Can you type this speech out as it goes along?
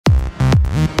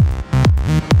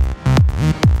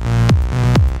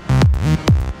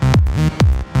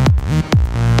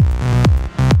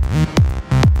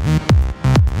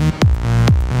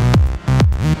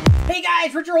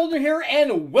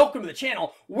and welcome to the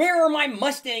channel. Where are my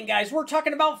Mustang guys? We're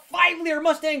talking about 5-liter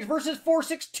Mustangs versus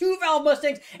 4.6 2-valve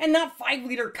Mustangs, and not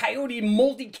 5-liter Coyote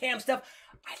multi-cam stuff.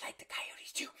 I like the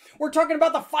Coyotes too. We're talking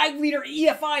about the 5-liter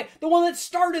EFI, the one that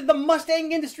started the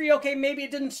Mustang industry. Okay, maybe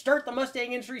it didn't start the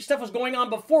Mustang industry. Stuff was going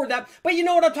on before that, but you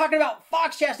know what I'm talking about.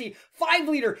 Fox chassis,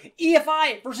 5-liter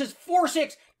EFI versus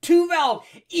 4.6 2-valve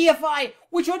EFI.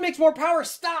 Which one makes more power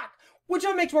stock? Which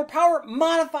one makes more power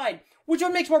modified? Which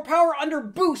one makes more power under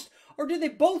boost? Or do they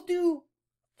both do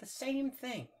the same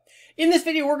thing? In this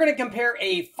video, we're going to compare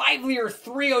a 5-liter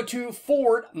 302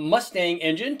 Ford Mustang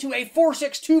engine to a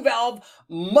 4.6 2-valve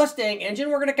Mustang engine.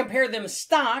 We're going to compare them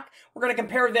stock, we're going to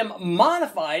compare them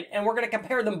modified, and we're going to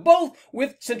compare them both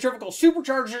with centrifugal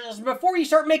superchargers. Before you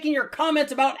start making your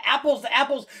comments about apples to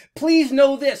apples, please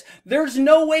know this. There's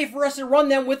no way for us to run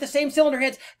them with the same cylinder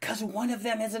heads because one of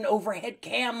them has an overhead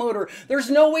cam motor. There's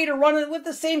no way to run it with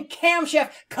the same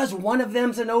camshaft because one of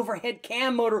them's an overhead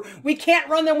cam motor. We can't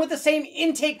run them with the same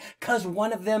intake because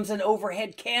one of them's an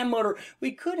overhead cam motor.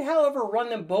 We could, however, run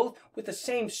them both with the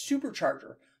same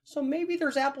supercharger. So maybe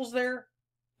there's apples there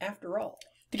after all.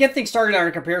 To get things started on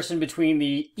a comparison between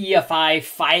the EFI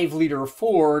 5-liter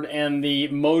Ford and the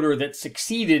motor that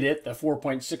succeeded it, the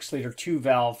 4.6-liter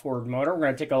 2-valve Ford motor, we're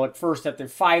going to take a look first at the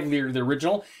 5-liter, the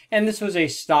original. And this was a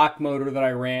stock motor that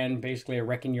I ran, basically a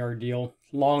wrecking yard deal.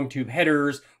 Long tube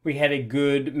headers. We had a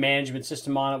good management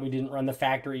system on it. We didn't run the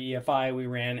factory EFI. We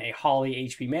ran a Holley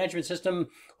HP management system,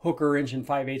 hooker engine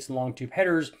 5/8 and long tube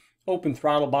headers, open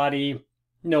throttle body,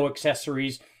 no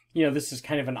accessories. You know, this is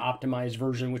kind of an optimized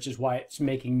version, which is why it's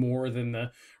making more than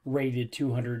the rated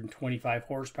 225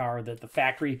 horsepower that the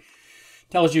factory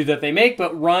tells you that they make.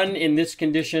 But run in this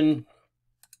condition,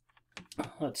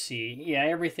 let's see, yeah,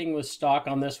 everything was stock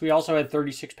on this. We also had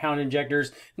 36-pound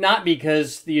injectors, not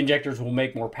because the injectors will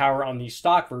make more power on the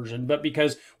stock version, but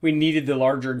because we needed the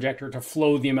larger injector to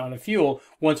flow the amount of fuel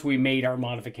once we made our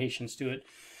modifications to it.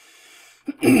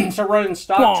 So running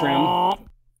stock trim,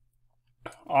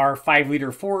 our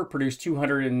 5-liter Ford produced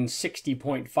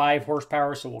 260.5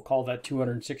 horsepower, so we'll call that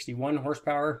 261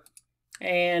 horsepower,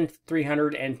 and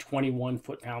 321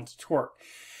 foot-pounds of torque.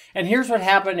 And here's what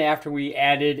happened after we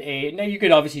added now you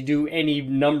could obviously do any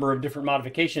number of different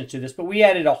modifications to this, but we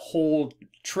added a whole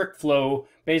trick flow,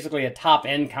 basically a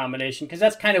top-end combination, because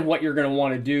that's kind of what you're going to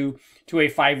want to do to a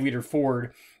 5-liter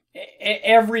Ford.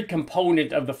 Every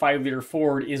component of the 5-liter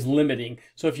Ford is limiting.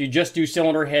 So if you just do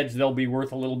cylinder heads, they'll be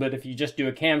worth a little bit. If you just do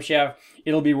a camshaft,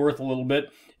 it'll be worth a little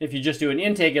bit. If you just do an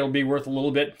intake, it'll be worth a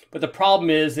little bit. But the problem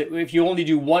is that if you only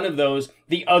do one of those,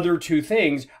 the other two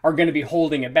things are going to be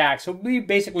holding it back. So we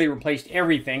basically replaced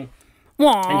everything.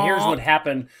 And here's what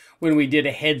happened when we did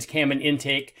a heads, cam, and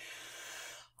intake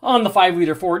on the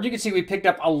 5-liter Ford. You can see we picked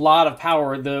up a lot of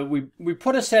power. We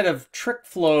put a set of trick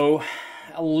flow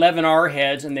 11R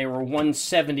heads, and they were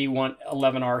 171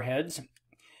 11R heads.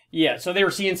 Yeah, so they were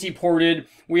CNC ported.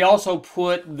 We also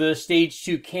put the stage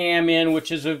 2 cam in, which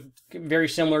is very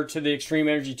similar to the Extreme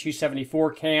Energy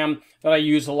 274 cam that I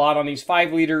use a lot on these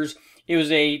 5-liters. It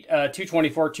was a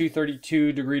 224,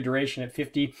 232 degree duration at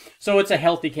 50. So it's a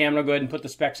healthy cam. I'll go ahead and put the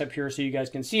specs up here so you guys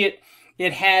can see it.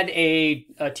 It had a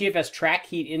TFS track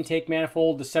heat intake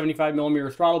manifold, the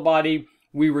 75mm throttle body.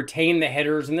 We retained the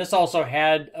headers, and this also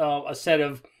had a set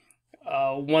of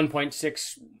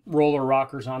 1.6 roller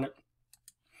rockers on it.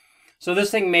 So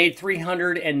this thing made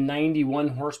 391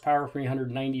 horsepower,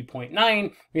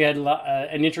 390.9. We had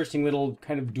an interesting little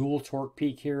kind of dual torque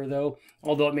peak here, though,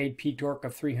 although it made peak torque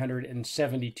of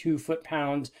 372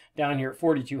 foot-pounds down here at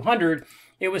 4,200.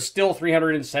 It was still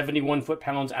 371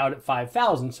 foot-pounds out at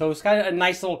 5,000. So it's kind of a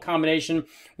nice little combination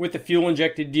with the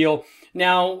fuel-injected deal.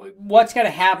 Now, what's going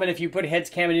to happen if you put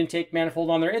heads, cam, and intake manifold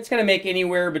on there? It's going to make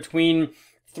anywhere between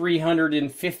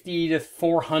 350 to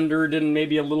 400 and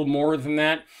maybe a little more than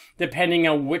that, depending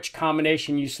on which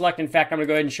combination you select. In fact, I'm going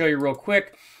to go ahead and show you real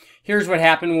quick. Here's what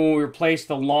happened when we replaced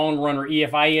the long runner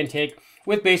EFI intake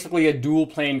with basically a dual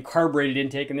plane carbureted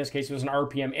intake. In this case, it was an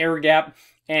RPM air gap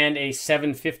and a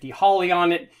 750 Holley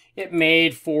on it. It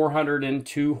made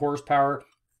 402 horsepower.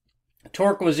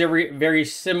 Torque was very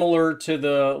similar to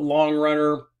the long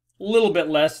runner, a little bit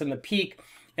less than the peak.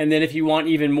 And then if you want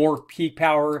even more peak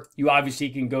power, you obviously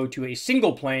can go to a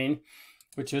single plane,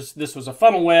 this was a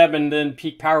funnel web, and then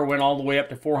peak power went all the way up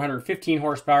to 415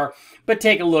 horsepower. But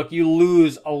take a look, you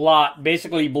lose a lot.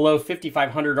 Basically below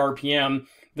 5,500 RPM,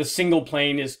 the single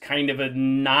plane is kind of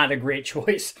not a great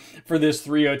choice for this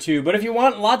 302. But if you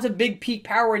want lots of big peak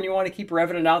power and you want to keep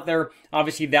revving it out there,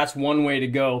 obviously that's one way to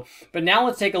go. But now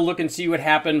let's take a look and see what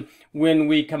happened when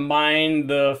we combine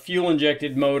the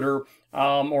fuel-injected motor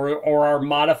or our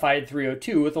modified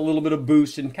 302 with a little bit of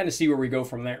boost and kind of see where we go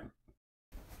from there.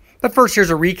 But first, here's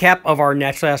a recap of our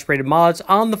naturally aspirated mods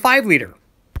on the 5-liter.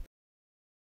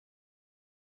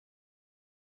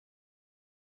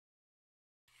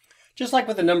 Just like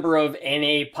with the number of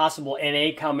possible NA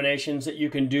combinations that you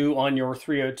can do on your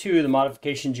 302, the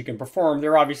modifications you can perform,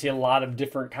 there are obviously a lot of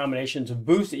different combinations of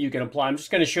boost that you can apply. I'm just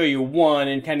going to show you one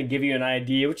and kind of give you an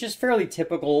idea, which is fairly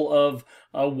typical of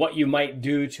what you might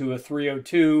do to a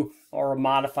 302 or a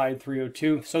modified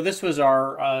 302. So this was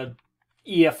our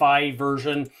EFI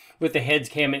version with the heads,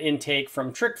 cam, and intake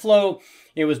from TrickFlow.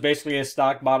 It was basically a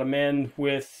stock bottom end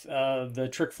with the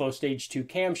TrickFlow Stage 2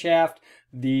 camshaft,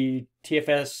 the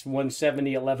TFS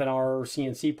 170 11R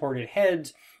CNC ported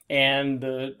heads, and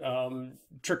the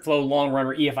TrickFlow Long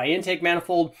Runner EFI intake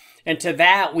manifold. And to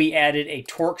that, we added a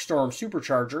TorqueStorm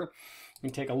supercharger. You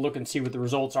can take a look and see what the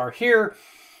results are here.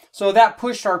 So that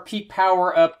pushed our peak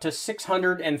power up to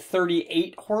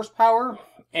 638 horsepower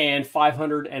and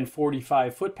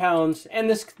 545 foot-pounds. And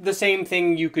the same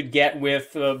thing you could get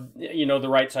with, the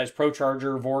right size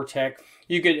ProCharger, Vortec.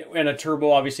 You could, and a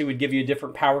turbo obviously would give you a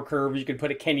different power curve. You could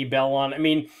put a Kenny Bell on. I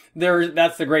mean,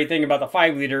 that's the great thing about the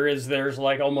 5-liter is there's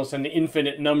like almost an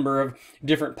infinite number of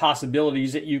different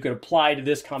possibilities that you could apply to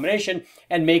this combination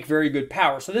and make very good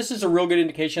power. So this is a real good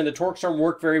indication. The TorqueStorm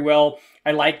worked very well.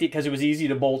 I liked it because it was easy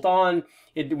to bolt on.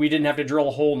 We didn't have to drill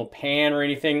a hole in the pan or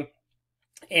anything.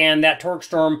 And that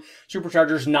TorqueStorm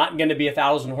supercharger is not going to be a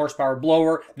 1,000 horsepower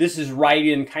blower. This is right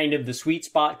in kind of the sweet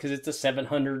spot because it's a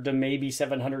 700 to maybe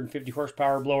 750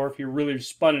 horsepower blower if you really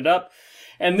spun it up.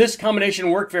 And this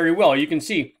combination worked very well. You can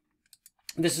see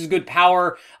this is good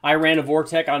power. I ran a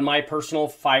Vortec on my personal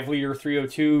 5-liter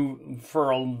 302 for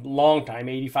a long time,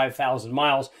 85,000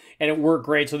 miles, and it worked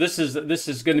great. So this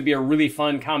is going to be a really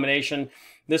fun combination.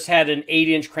 This had an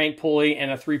 8-inch crank pulley and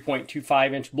a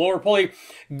 3.25-inch blower pulley.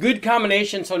 Good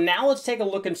combination. So now let's take a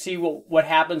look and see what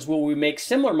happens when we make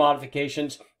similar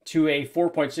modifications to a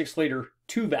 4.6-liter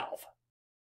 2-valve.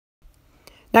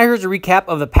 Now here's a recap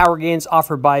of the power gains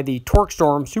offered by the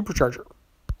TorqueStorm supercharger.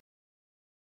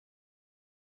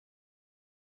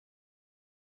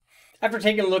 After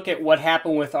taking a look at what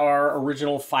happened with our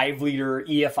original 5-liter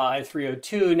EFI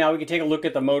 302, now we can take a look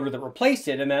at the motor that replaced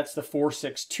it, and that's the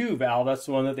 462 valve. That's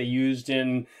the one that they used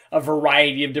in a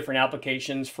variety of different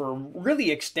applications for a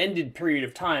really extended period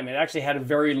of time. It actually had a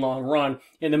very long run.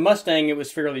 In the Mustang, it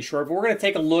was fairly short, but we're going to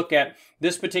take a look at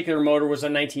this particular motor. Was a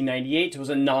 1998. It was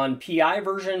a non-PI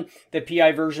version. The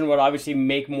PI version would obviously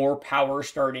make more power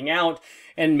starting out,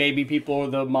 and maybe the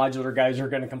modular guys are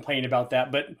going to complain about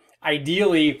that, but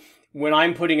ideally, when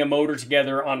I'm putting a motor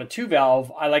together on a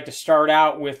 2-valve, I like to start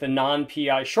out with a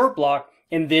non-PI short block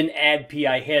and then add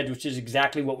PI heads, which is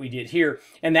exactly what we did here.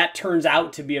 And that turns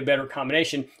out to be a better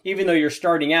combination. Even though you're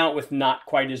starting out with not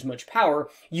quite as much power,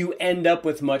 you end up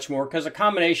with much more because a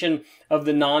combination of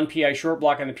the non-PI short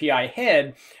block and the PI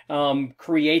head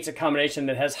creates a combination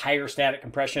that has higher static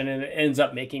compression and it ends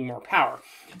up making more power.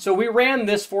 So we ran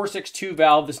this 462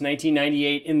 valve, this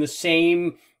 1998, in the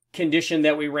same condition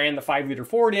that we ran the 5-liter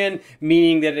Ford in,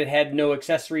 meaning that it had no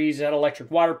accessories, it had electric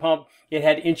water pump, it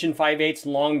had 1 5/8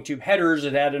 long tube headers,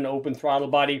 it had an open throttle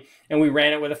body, and we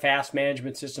ran it with a fast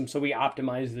management system, so we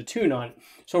optimized the tune on it.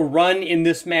 So run in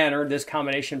this manner, this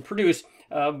combination produced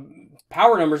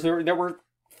power numbers that were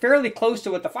fairly close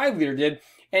to what the 5-liter did,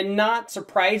 and not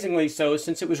surprisingly so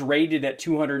since it was rated at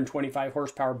 225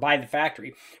 horsepower by the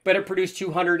factory. But it produced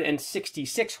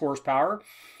 266 horsepower,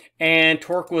 and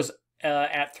torque was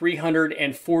at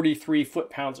 343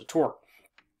 foot-pounds of torque.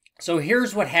 So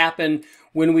here's what happened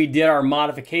when we did our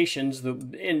modifications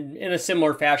in a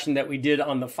similar fashion that we did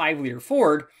on the 5-liter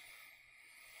Ford.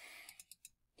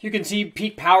 You can see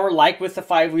peak power, like with the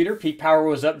 5-liter, peak power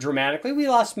was up dramatically. We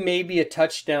lost maybe a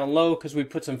touch down low because we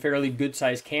put some fairly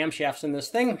good-sized camshafts in this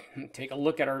thing. Take a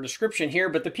look at our description here,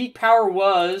 but the peak power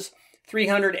was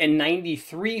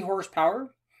 393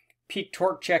 horsepower. Peak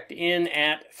torque checked in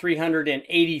at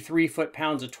 383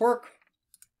 foot-pounds of torque.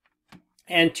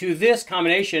 And to this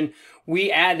combination, we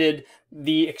added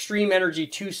the Extreme Energy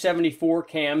 274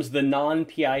 cams, the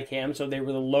non-PI cams, so they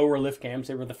were the lower lift cams.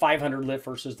 They were the 500 lift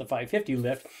versus the 550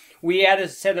 lift. We added a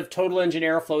set of Total Engine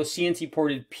Airflow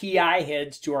CNC-ported PI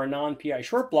heads to our non-PI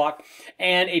short block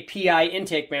and a PI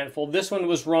intake manifold. This one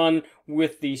was run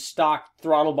with the stock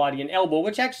throttle body and elbow,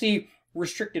 which actually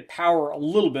restricted power a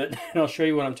little bit, and I'll show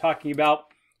you what I'm talking about.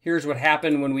 Here's what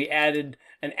happened when we added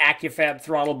an AccuFab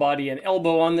throttle body and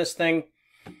elbow on this thing.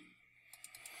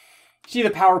 See, the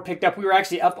power picked up. We were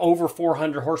actually up over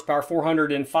 400 horsepower,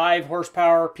 405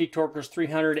 horsepower. Peak torque was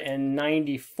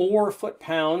 394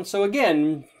 foot-pounds. So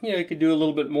again, you could do a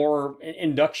little bit more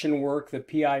induction work. The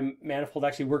PI manifold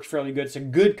actually works fairly good. It's a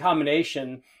good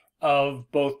combination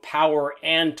of both power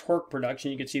and torque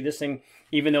production. You can see this thing,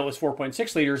 even though it was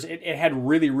 4.6 liters, it had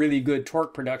really, really good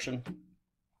torque production.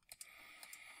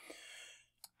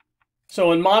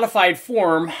 So in modified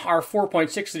form, our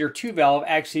 4.6 liter 2-valve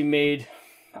actually made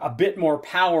a bit more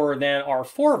power than our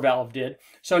 4-valve did.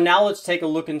 So now let's take a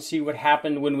look and see what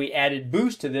happened when we added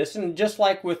boost to this. And just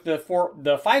like with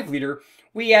the 5 liter,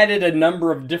 we added a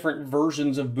number of different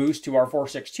versions of boost to our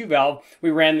 4.6 2-valve.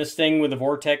 We ran this thing with a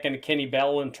Vortec and a Kenny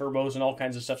Bell and turbos and all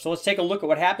kinds of stuff. So let's take a look at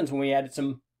what happens when we added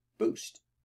some boost.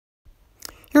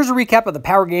 Here's a recap of the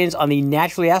power gains on the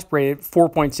naturally aspirated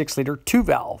 4.6 liter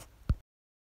 2-valve.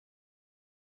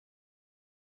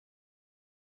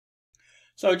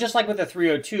 So just like with the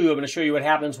 302, I'm going to show you what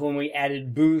happens when we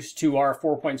added boost to our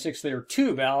 4.6 liter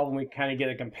 2-valve, and we kind of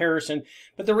get a comparison.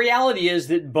 But the reality is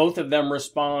that both of them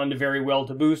respond very well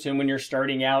to boost, and when you're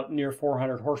starting out near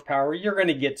 400 horsepower, you're going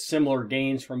to get similar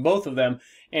gains from both of them.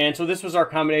 And so this was our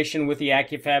combination with the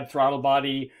AccuFab throttle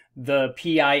body, the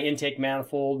PI intake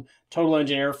manifold, total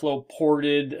engine airflow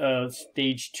ported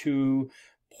stage 2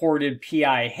 ported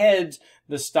PI heads,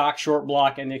 the stock short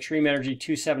block, and the Extreme Energy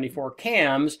 274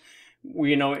 cams.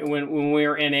 You know, when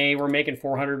we're NA, we're making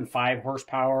 405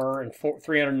 horsepower and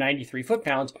 393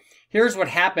 foot-pounds. Here's what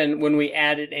happened when we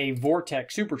added a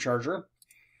Vortec supercharger.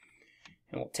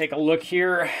 And we'll take a look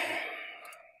here.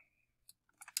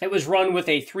 It was run with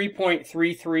a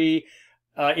 3.33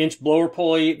 inch blower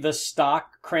pulley. The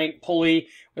stock crank pulley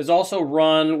was also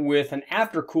run with an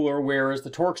aftercooler, whereas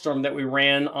the torque storm that we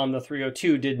ran on the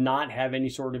 302 did not have any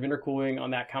sort of intercooling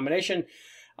on that combination.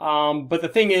 But the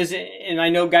thing is, and I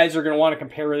know guys are going to want to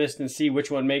compare this and see which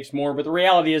one makes more, but the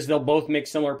reality is they'll both make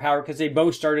similar power because they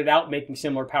both started out making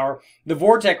similar power. The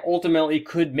Vortec ultimately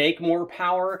could make more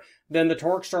power than the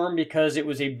Torque Storm because it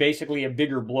was basically a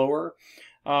bigger blower.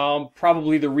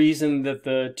 Probably the reason that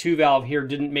the 2-valve here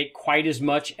didn't make quite as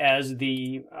much as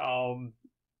the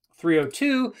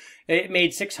 302. It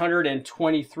made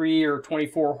 623 or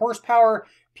 24 horsepower.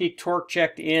 Peak torque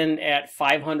checked in at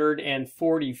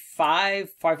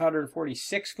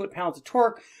 546 foot-pounds of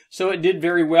torque, so it did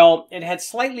very well. It had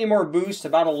slightly more boost,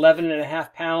 about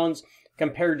 11.5 pounds,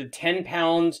 compared to 10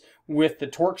 pounds with the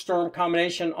Torque Storm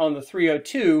combination on the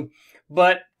 302.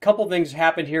 But a couple things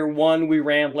happened here. One, we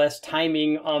ran less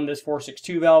timing on this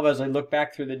 4.6 valve as I look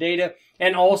back through the data.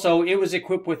 And also, it was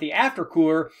equipped with the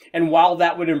aftercooler. And while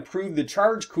that would improve the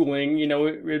charge cooling, you know,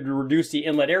 it would reduce the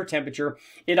inlet air temperature.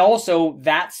 It also,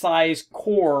 that size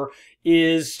core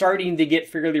is starting to get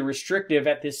fairly restrictive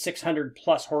at this 600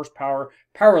 plus horsepower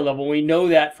power level. We know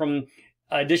that from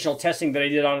additional testing that I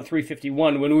did on a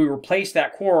 351. When we replaced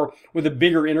that core with a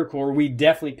bigger intercooler, we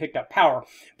definitely picked up power.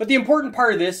 But the important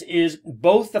part of this is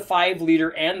both the 5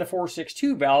 liter and the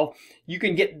 4.6 valve, you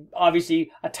can get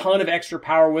obviously a ton of extra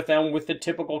power with them with the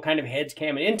typical kind of heads,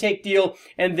 cam, and intake deal.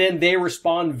 And then they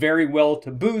respond very well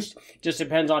to boost. Just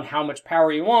depends on how much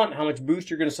power you want, how much boost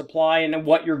you're going to supply, and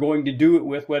what you're going to do it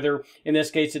with, whether in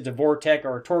this case it's a Vortec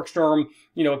or a Torque Storm,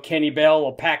 you know, a Kenny Bell,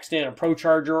 a Paxton, a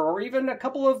ProCharger, or even a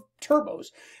couple of turbos.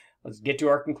 Let's get to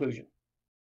our conclusion.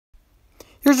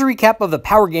 Here's a recap of the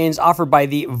power gains offered by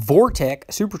the Vortec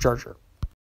supercharger.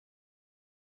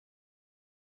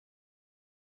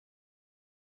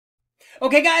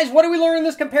 Okay guys, what do we learn in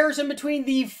this comparison between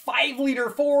the 5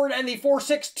 liter Ford and the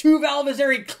 4.6 valve? Is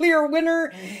there a clear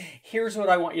winner? Here's what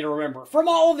I want you to remember. From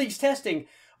all of these testing,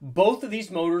 both of these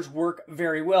motors work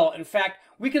very well. In fact,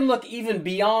 we can look even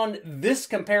beyond this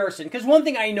comparison, because one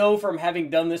thing I know from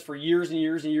having done this for years and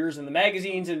years and years in the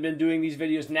magazines and been doing these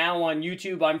videos now on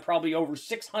YouTube, I'm probably over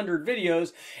 600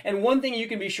 videos, and one thing you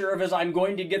can be sure of is I'm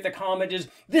going to get the comment is,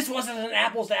 this wasn't an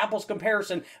apples to apples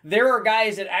comparison. There are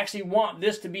guys that actually want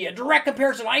this to be a direct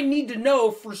comparison. I need to know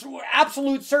for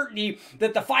absolute certainty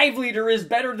that the 5 liter is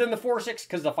better than the 4.6,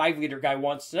 because the 5 liter guy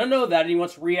wants to know that, and he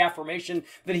wants reaffirmation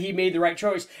that he made the right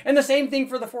choice. And the same thing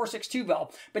for the 4.6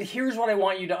 valve. But here's what I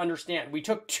want you to understand. We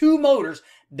took two motors.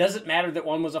 Doesn't matter that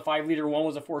one was a 5 liter, one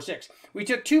was a 4.6. We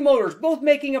took two motors, both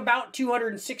making about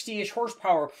 260-ish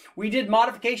horsepower. We did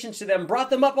modifications to them, brought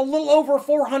them up a little over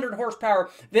 400 horsepower,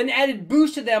 then added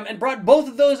boost to them and brought both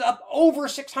of those up over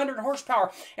 600 horsepower.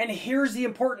 And here's the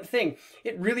important thing.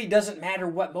 It really doesn't matter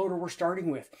what motor we're starting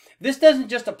with. This doesn't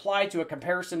just apply to a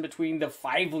comparison between the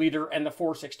 5 liter and the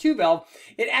 4.6 valve.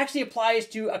 It actually applies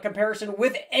to a comparison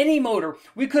with any motor.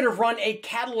 We could have run a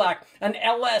Cadillac, an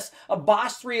LS, a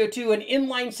Boss 302, an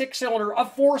inline 6-cylinder, a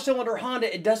 4-cylinder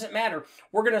Honda. It doesn't matter.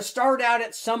 We're going to start out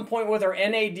at some point with our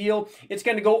NA deal. It's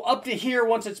going to go up to here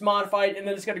once it's modified, and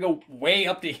then it's going to go way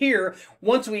up to here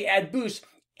once we add boost.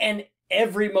 And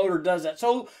Every motor does that.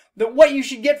 So what you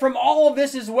should get from all of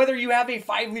this is whether you have a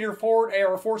 5-liter Ford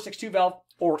or a 462 valve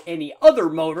or any other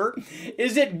motor,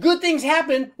 is that good things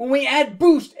happen when we add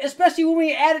boost, especially when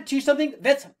we add it to something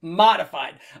that's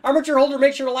modified. Armature holder,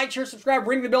 make sure to like, share, subscribe,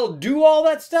 ring the bell, do all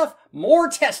that stuff. More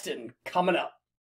testing coming up.